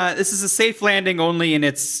 And this is a safe landing only in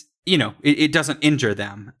its, it doesn't injure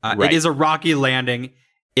them. Right. It is a rocky landing.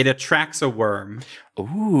 It attracts a worm.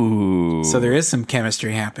 Ooh. So there is some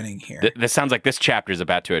chemistry happening here. This sounds like this chapter is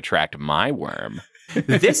about to attract my worm.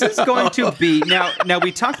 This is going to be now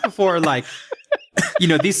we talked before, like,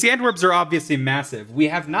 these sandworms are obviously massive. We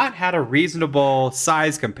have not had a reasonable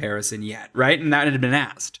size comparison yet, right? And that had been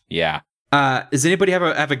asked. Yeah. Does anybody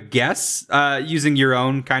have a guess using your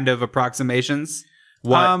own kind of approximations?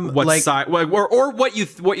 What size, or what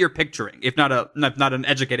you're picturing, if not an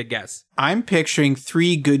educated guess. I'm picturing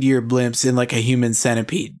 3 Goodyear blimps in like a human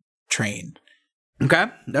centipede train. Okay,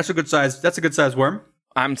 that's a good size worm.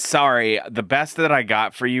 I'm sorry. The best that I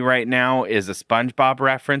got for you right now is a SpongeBob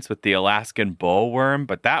reference with the Alaskan bullworm,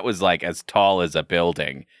 but that was like as tall as a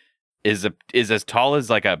building. Is as tall as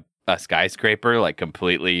like a skyscraper, like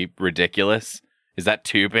completely ridiculous. Is that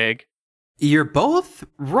too big? You're both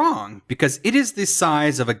wrong, because it is the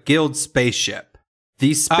size of a guild spaceship.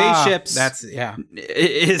 These spaceships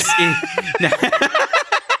is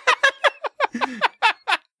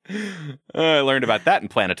I learned about that in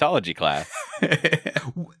planetology class.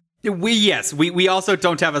 We also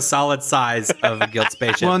don't have a solid size of a guild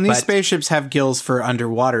spaceship. Well, and these spaceships have gills for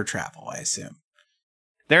underwater travel, I assume.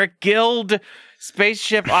 They're a guild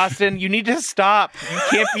spaceship, Austin. You need to stop. You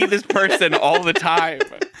can't be this person all the time.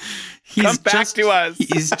 Come back to us.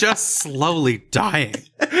 He's just slowly dying.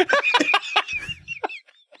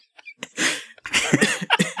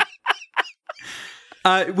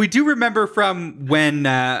 We do remember from when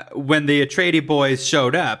the Atreides boys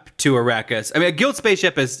showed up to Arrakis. I mean, a guild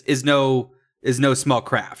spaceship is no small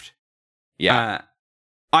craft. Yeah.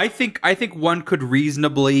 I think one could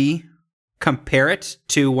reasonably compare it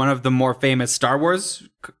to one of the more famous Star Wars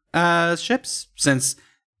ships, since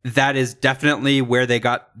that is definitely where they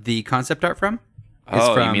got the concept art from.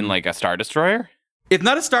 You mean like a Star Destroyer? If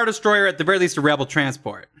not a Star Destroyer, at the very least a Rebel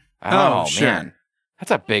transport. Oh sure. Man. That's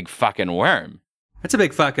a big fucking worm. That's a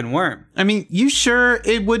big fucking worm. I mean, you sure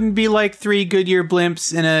it wouldn't be like 3 Goodyear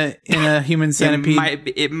blimps in a human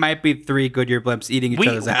centipede? It might be 3 Goodyear blimps eating each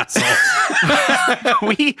other's assholes.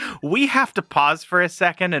 we have to pause for a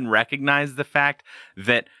second and recognize the fact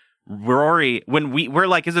that Rory, when we're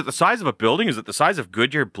like, is it the size of a building? Is it the size of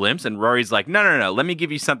Goodyear blimps? And Rory's like, no. Let me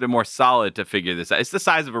give you something more solid to figure this out. It's the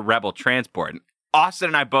size of a Rebel transport. And Austin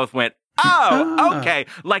and I both went, oh, okay.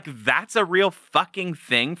 Like, that's a real fucking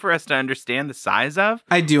thing for us to understand the size of?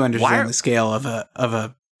 I do understand the scale of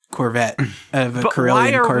a Corvette, of a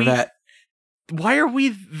Corellian Corvette. Why are we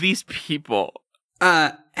these people?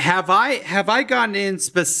 Have I gone in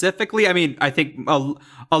specifically? I mean, I think a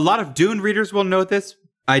lot of Dune readers will know this.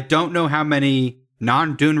 I don't know how many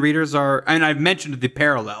non-Dune readers are, and I've mentioned the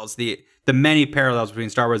parallels, the many parallels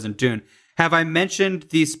between Star Wars and Dune. Have I mentioned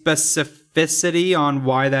the specificity on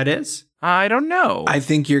why that is? I don't know. I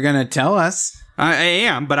think you're going to tell us. I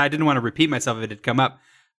am, but I didn't want to repeat myself if it had come up.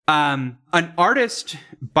 An artist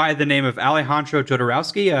by the name of Alejandro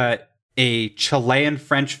Jodorowsky, a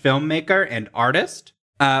Chilean-French filmmaker and artist,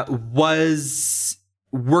 was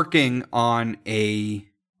working on a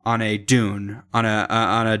Dune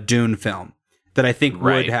film that I think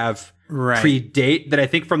would have predate, that I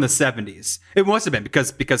think from the 70s. It must have been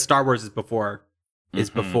because Star Wars is before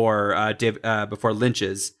before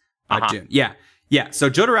Lynch's Dune. Yeah. So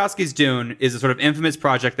Jodorowsky's Dune is a sort of infamous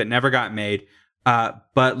project that never got made.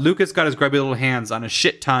 But Lucas got his grubby little hands on a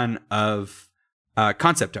shit ton of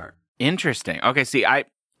concept art. Interesting. Okay, see, I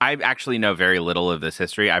actually know very little of this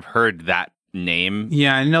history. I've heard that name.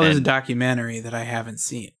 Yeah, I know there's a documentary that I haven't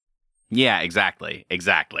seen. Yeah, exactly.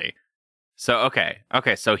 So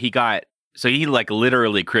so he like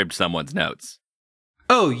literally cribbed someone's notes.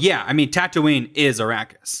 Oh yeah, I mean Tatooine is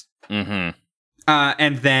Arrakis. Mm-hmm.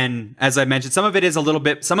 And then, as I mentioned, some of it is a little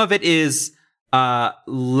bit. Some of it is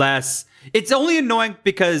less. It's only annoying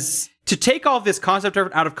because to take all of this concept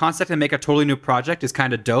art out of context and make a totally new project is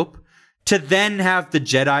kind of dope. To then have the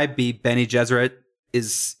Jedi be Bene Gesserit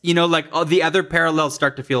is, like all the other parallels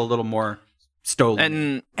start to feel a little more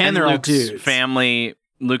stolen. And they're Luke's all dudes.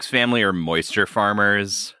 Luke's family are moisture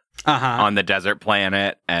farmers on the desert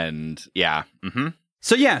planet, and yeah. Mm-hmm.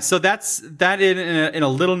 So that in a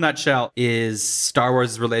little nutshell is Star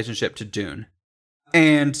Wars' relationship to Dune.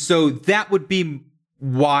 And so that would be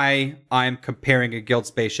why I'm comparing a guild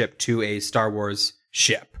spaceship to a Star Wars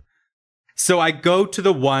ship. So I go to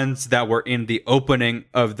the ones that were in the opening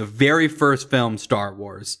of the very first film, Star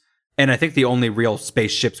Wars. And I think the only real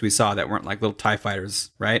spaceships we saw that weren't like little TIE fighters,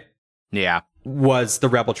 right? Yeah. Was the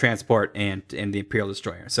Rebel transport and the Imperial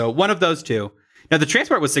destroyer. So one of those two. Now the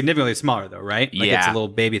transport was significantly smaller though, right? Like it's a little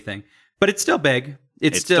baby thing. But it's still big.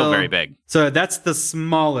 It's still very big. So that's the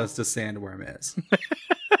smallest a sandworm is.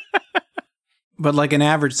 But like an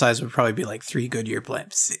average size would probably be like 3 Goodyear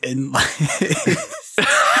blimps. And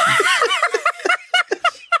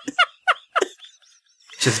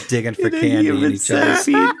just digging for candy in each other.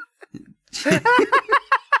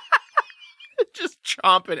 Just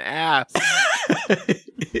chomping ass.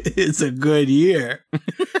 It's a good year.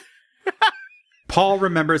 Paul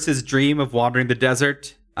remembers his dream of wandering the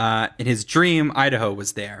desert. In his dream, Idaho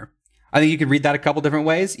was there. I think you could read that a couple different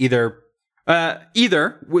ways. Either,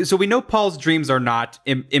 so we know Paul's dreams are not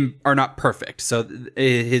perfect. So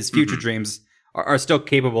his future dreams are still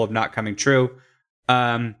capable of not coming true.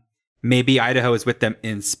 Maybe Idaho is with them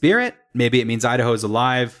in spirit. Maybe it means Idaho is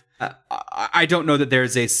alive. I don't know that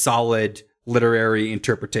there's a solid literary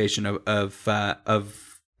interpretation of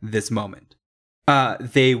this moment.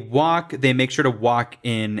 They make sure to walk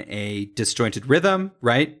in a disjointed rhythm,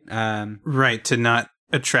 right? Right, to not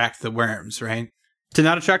attract the worms, right? To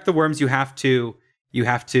not attract the worms, you have to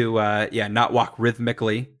not walk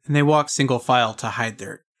rhythmically. And they walk single file to hide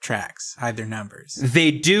their tracks, hide their numbers. They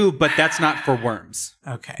do, but that's not for worms.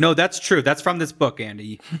 Okay. No, that's true. That's from this book,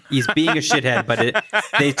 Andy. He's being a shithead, but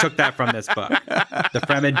they took that from this book. The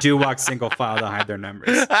Fremen do walk single file to hide their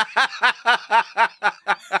numbers.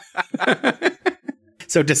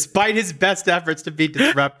 So despite his best efforts to be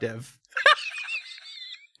disruptive,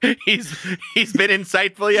 he's been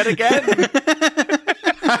insightful yet again.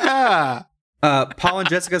 Paul and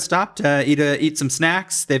Jessica stop to eat some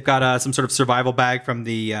snacks. They've got some sort of survival bag from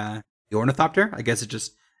the ornithopter. I guess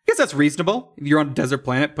that's reasonable. If you're on a desert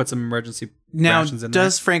planet, put some emergency rations in there.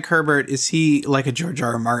 Does Frank Herbert, is he like a George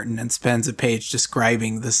R. R. Martin and spends a page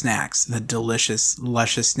describing the snacks, the delicious,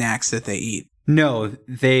 luscious snacks that they eat? No,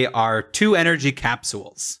 they are 2 energy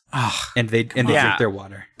capsules, and they drink their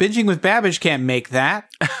water. Binging with Babbage can't make that.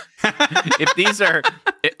 If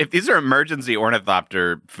these are emergency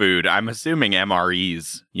ornithopter food, I'm assuming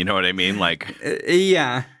MREs. You know what I mean? Like,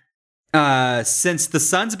 yeah. Since the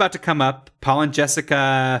sun's about to come up, Paul and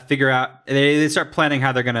Jessica figure out they start planning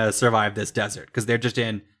how they're going to survive this desert because they're just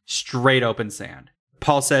in straight open sand.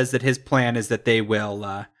 Paul says that his plan is that they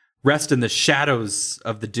will rest in the shadows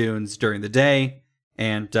of the dunes during the day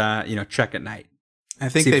and trek at night. I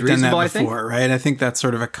think Seems they've done that reasonable, before, right? I think that's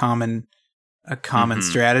sort of a common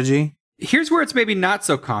strategy. Here's where it's maybe not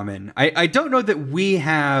so common. I don't know that we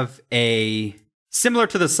have a similar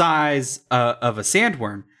to the size of a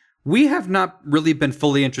sandworm. We have not really been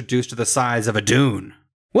fully introduced to the size of a dune.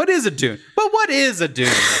 What is a dune? But what is a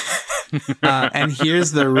dune? And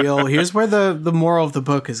here's where the moral of the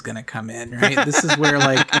book is going to come in, right? This is where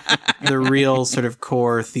like the real sort of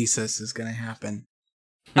core thesis is going to happen.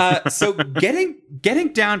 So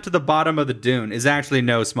getting down to the bottom of the dune is actually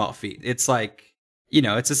no small feat. It's like,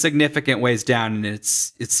 it's a significant ways down and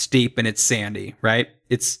it's steep and it's sandy, right?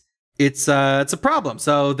 It's a problem.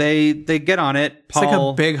 So they get on it. Paul, it's like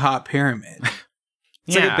a big hot pyramid.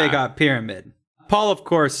 It's like a big hot pyramid. Paul, of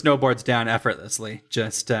course, snowboards down effortlessly,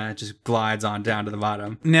 just glides on down to the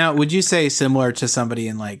bottom. Now, would you say similar to somebody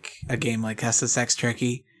in like a game like SSX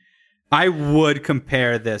Tricky? I would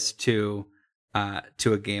compare this to a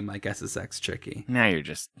game like SSX Tricky. Now you're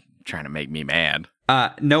just trying to make me mad.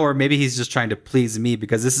 No, or maybe he's just trying to please me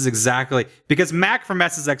because this is because Mac from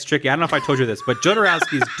SSX Tricky, I don't know if I told you this, but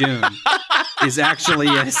Jodorowsky's Dune is actually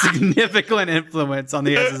a significant influence on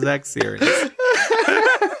the SSX series.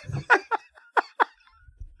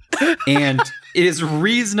 And it is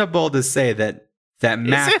reasonable to say that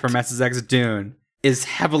Mac from SSX Dune is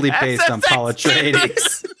heavily based on Paul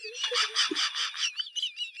Atreides.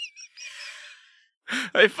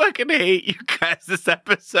 I fucking hate you guys. This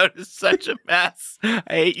episode is such a mess. I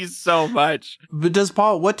hate you so much. But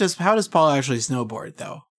how does Paul actually snowboard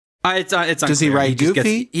though? It's unclear. Does he ride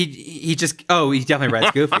Goofy? He definitely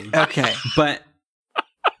rides Goofy. Okay. But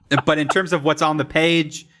in terms of what's on the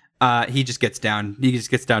page, he just gets down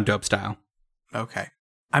dope style. Okay.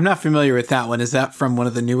 I'm not familiar with that one. Is that from one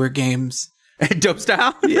of the newer games? Dope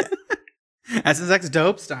style? Yeah. SSX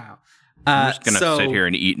dope style. I'm just going to sit here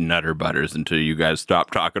and eat Nutter Butters until you guys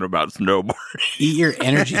stop talking about snowboarding. Eat your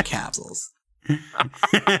energy capsules.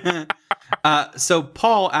 So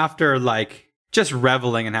Paul, after like just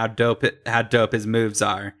reveling in how dope his moves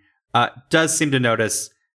are, does seem to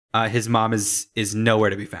notice his mom is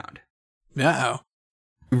nowhere to be found. Uh-oh.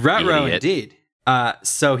 Ruh-roh indeed.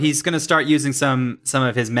 So he's going to start using some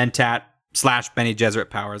of his Mentat / Bene Gesserit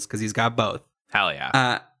powers because he's got both. Hell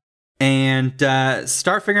yeah. And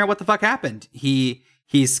start figuring out what the fuck happened.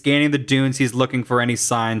 He's scanning the dunes. He's looking for any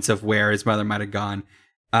signs of where his mother might have gone.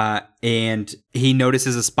 And he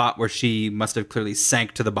notices a spot where she must have clearly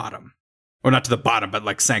sank to the bottom. Or not to the bottom, but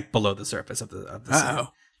like sank below the surface of the sea.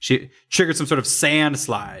 She triggered some sort of sand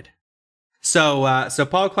slide. So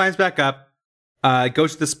Paul climbs back up,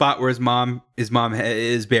 goes to the spot where his mom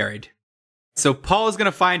is buried. So Paul is going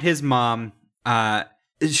to find his mom.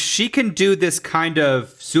 She can do this kind of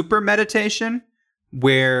super meditation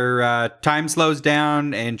where time slows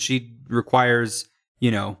down and she requires,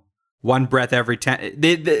 one breath every 10.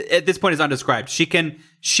 At this point, it's undescribed. She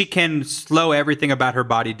can slow everything about her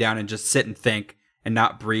body down and just sit and think and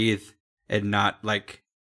not breathe and not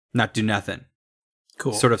do nothing.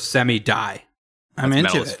 Cool. Sort of semi-die. I'm That's into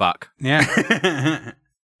metal it. as fuck.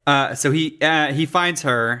 Yeah. So he finds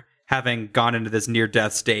her having gone into this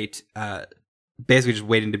near-death state, basically just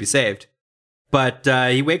waiting to be saved. But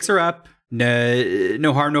he wakes her up.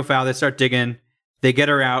 No harm, no foul. They start digging. They get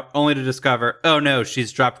her out, only to discover, oh no,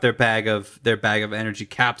 she's dropped their bag of energy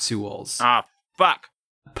capsules. Ah, fuck.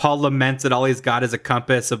 Paul laments that all he's got is a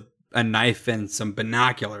compass, a knife, and some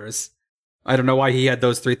binoculars. I don't know why he had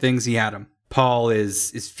those 3 things. He had them. Paul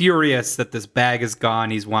is furious that this bag is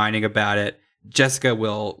gone. He's whining about it. Jessica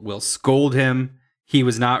will scold him. He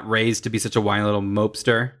was not raised to be such a whiny little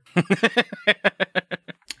mopester.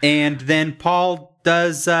 And then Paul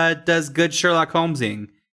does good Sherlock Holmesing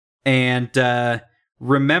and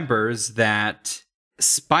remembers that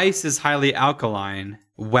spice is highly alkaline,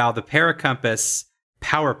 while the Paracompass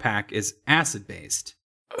power pack is acid based.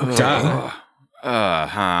 Duh.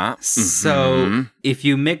 Uh-huh. So if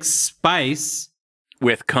you mix spice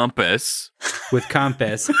with compass. with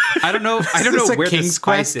compass, I don't know Is this where a the King's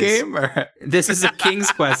spice Quest is. game? Or? This is a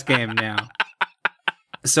King's Quest game now.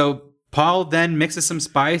 So Paul then mixes some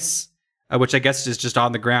spice, which I guess is just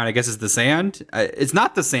on the ground. I guess is the sand. It's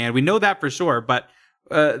not the sand. We know that for sure. But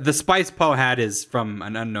the spice Paul had is from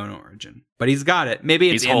an unknown origin. But he's got it. Maybe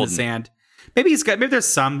it's in the sand. Maybe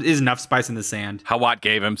there's enough spice in the sand. Hawat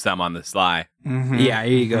gave him some on the sly. Mm-hmm. Yeah,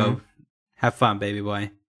 here you go. Have fun, baby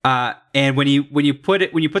boy. And when you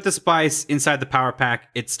put the spice inside the power pack,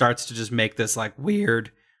 it starts to just make this like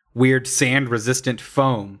weird sand resistant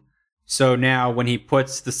foam. So now when he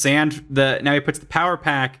puts the power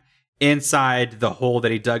pack inside the hole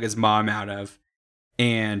that he dug his mom out of,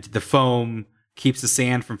 and the foam keeps the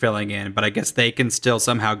sand from filling in, but I guess they can still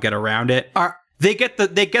somehow get around it. They get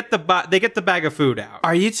the bag of food out.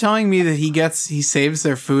 Are you telling me that he saves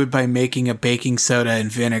their food by making a baking soda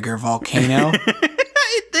and vinegar volcano?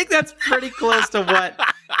 I think that's pretty close to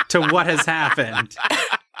what has happened.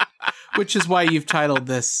 Which is why you've titled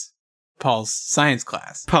this Paul's Science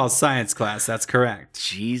Class. Paul's Science Class, that's correct.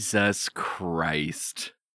 Jesus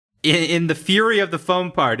Christ. In the fury of the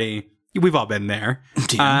foam party, we've all been there.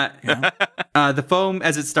 The foam,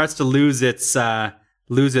 as it starts to lose its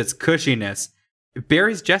cushiness, it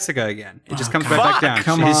buries Jessica again. It just comes right back down.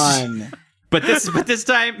 Come on. But this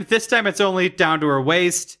time it's only down to her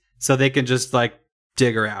waist, so they can just like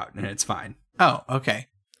dig her out, and it's fine. Oh, okay.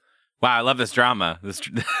 Wow, I love this drama. This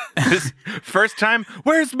first time,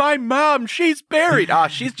 where's my mom? She's buried. Oh,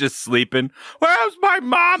 she's just sleeping. Where's my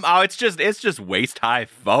mom? Oh, it's just waist high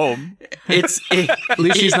foam. At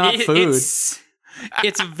least she's not food.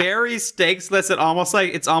 It's very stakesless.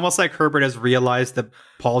 It's almost like Herbert has realized that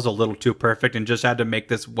Paul's a little too perfect and just had to make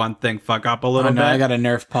this one thing fuck up a little bit. I gotta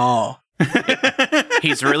nerf Paul.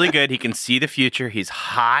 He's really good. He can see the future. He's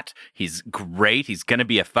hot. He's great. He's gonna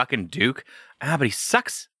be a fucking duke. But he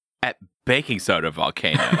sucks at baking soda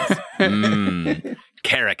volcanoes.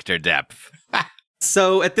 Character depth.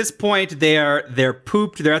 So at this point, they're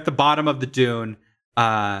pooped. They're at the bottom of the dune.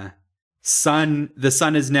 The sun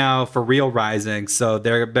is now for real rising, so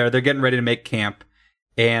they're getting ready to make camp.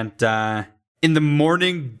 And in the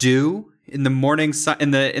morning dew, in the morning sun,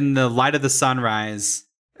 in the light of the sunrise,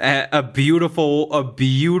 a beautiful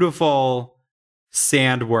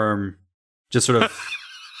sandworm just sort of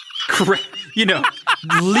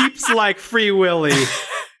leaps like Free Willy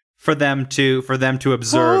for them to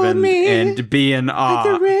observe and be in awe. Like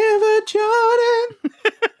the River Jordan.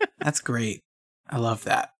 That's great. I love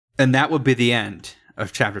that. And that would be the end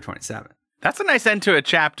of chapter 27. That's a nice end to a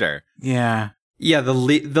chapter. Yeah. Yeah, the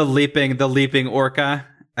leaping orca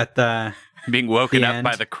at the being woken up end.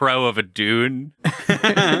 by the crow of a dune.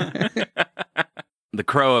 The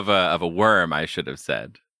crow of a worm, I should have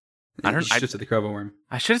said. I should have said the crow of a worm.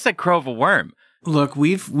 I should have said crow of a worm. Look,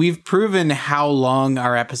 we've proven how long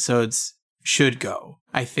our episodes should go,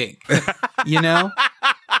 I think. You know?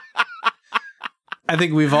 I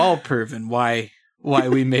think we've all proven why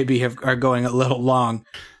we maybe are going a little long.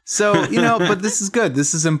 So, but this is good.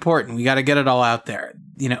 This is important. We got to get it all out there,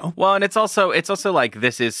 Well, and it's also like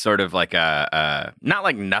this is sort of like a not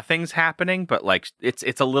like nothing's happening, but like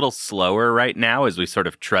it's a little slower right now as we sort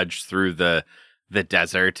of trudge through the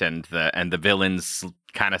desert and the villains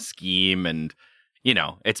kind of scheme, and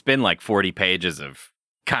it's been like 40 pages of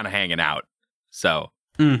kind of hanging out. So,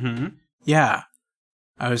 yeah,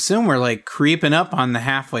 I assume we're like creeping up on the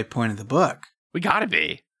halfway point of the book. We gotta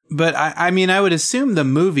be. But I mean, I would assume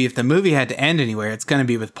if the movie had to end anywhere, it's going to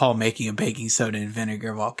be with Paul making a baking soda and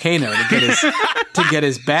vinegar volcano to get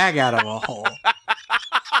his bag out of a hole.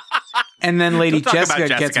 And then Lady Jessica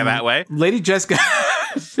gets that way. Lady Jessica.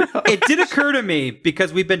 It did occur to me,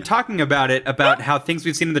 because we've been talking about how things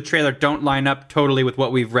we've seen in the trailer don't line up totally with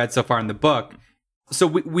what we've read so far in the book. So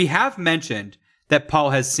we have mentioned that Paul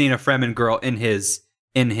has seen a Fremen girl in his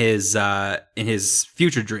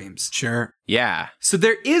future dreams. Sure. Yeah. So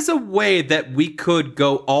there is a way that we could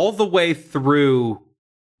go all the way through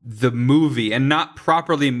the movie and not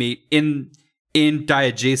properly meet in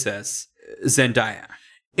diegesis Zendaya.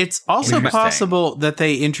 It's also possible that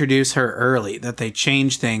they introduce her early, that they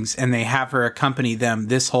change things and they have her accompany them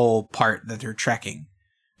this whole part that they're trekking.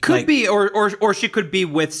 Could be, or she could be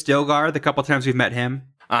with Stilgar the couple times we've met him.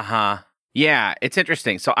 Yeah, it's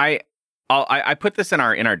interesting. So I put this in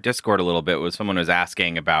our Discord a little bit. Was someone was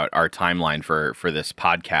asking about our timeline for this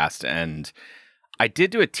podcast, and I did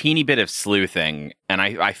do a teeny bit of sleuthing, and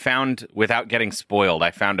I found, without getting spoiled,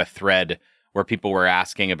 I found a thread where people were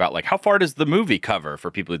asking about like how far does the movie cover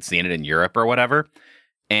for people who'd seen it in Europe or whatever,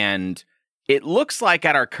 and it looks like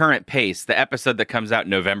at our current pace, the episode that comes out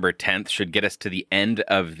November 10th should get us to the end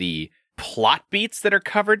of the plot beats that are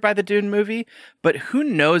covered by the Dune movie, but who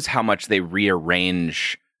knows how much they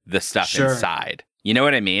rearrange the stuff inside. You know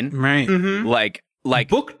what I mean? Right. Mm-hmm. Like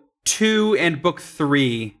book 2 and book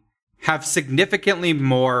 3 have significantly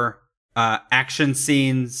more action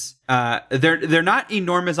scenes. They're not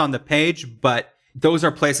enormous on the page, but those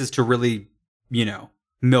are places to really,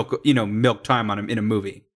 milk time in a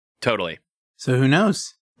movie. Totally. So who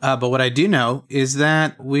knows? But what I do know is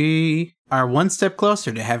that we are one step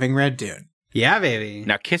closer to having read Dune. Yeah, baby.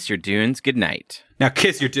 Now kiss your dunes. Good night. Now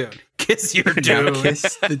kiss your Dune. Kiss your Dune. Now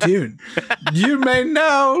kiss the Dune. You may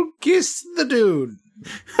now kiss the Dune.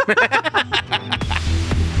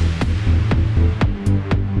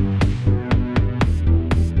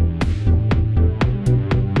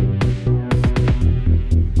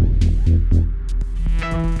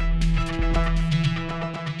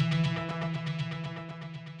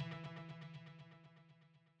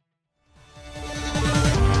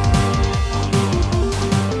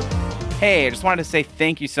 Hey, I just wanted to say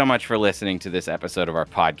thank you so much for listening to this episode of our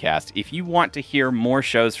podcast. If you want to hear more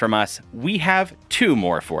shows from us, we have 2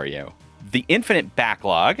 more for you. The Infinite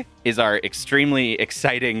Backlog is our extremely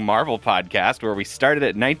exciting Marvel podcast where we started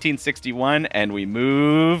at 1961 and we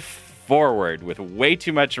move forward with way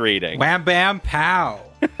too much reading. Wham, bam, pow.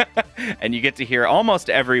 And you get to hear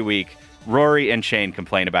almost every week Rory and Shane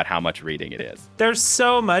complain about how much reading it is. There's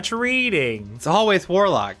so much reading. It's always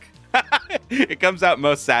Warlock. It comes out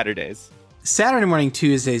most Saturdays. Saturday Morning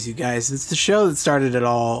Tuesdays, you guys. It's the show that started it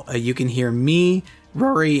all. You can hear me,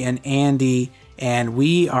 Rory, and Andy, and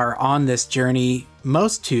we are on this journey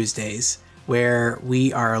most Tuesdays where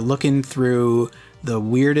we are looking through the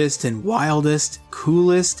weirdest and wildest,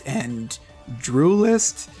 coolest and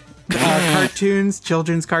droolest cartoons,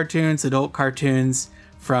 children's cartoons, adult cartoons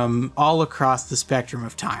from all across the spectrum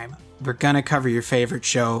of time. We're going to cover your favorite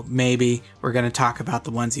show, maybe. We're going to talk about the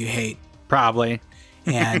ones you hate. Probably.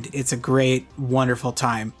 And it's a great, wonderful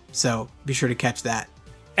time. So be sure to catch that.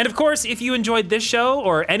 And of course, if you enjoyed this show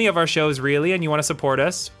or any of our shows really and you want to support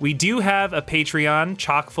us, we do have a Patreon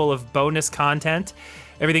chock full of bonus content.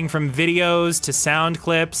 Everything from videos to sound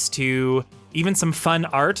clips to even some fun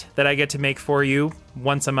art that I get to make for you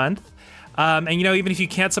once a month. And even if you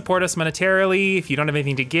can't support us monetarily, if you don't have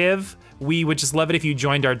anything to give, we would just love it if you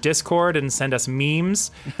joined our Discord and send us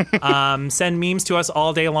memes. Send memes to us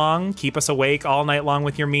all day long. Keep us awake all night long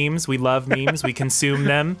with your memes. We love memes. We consume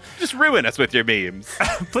them. Just ruin us with your memes.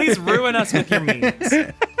 Please ruin us with your memes.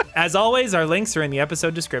 As always, our links are in the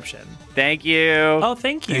episode description. Thank you. Oh,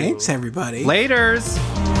 thank you. Thanks, everybody. Laters.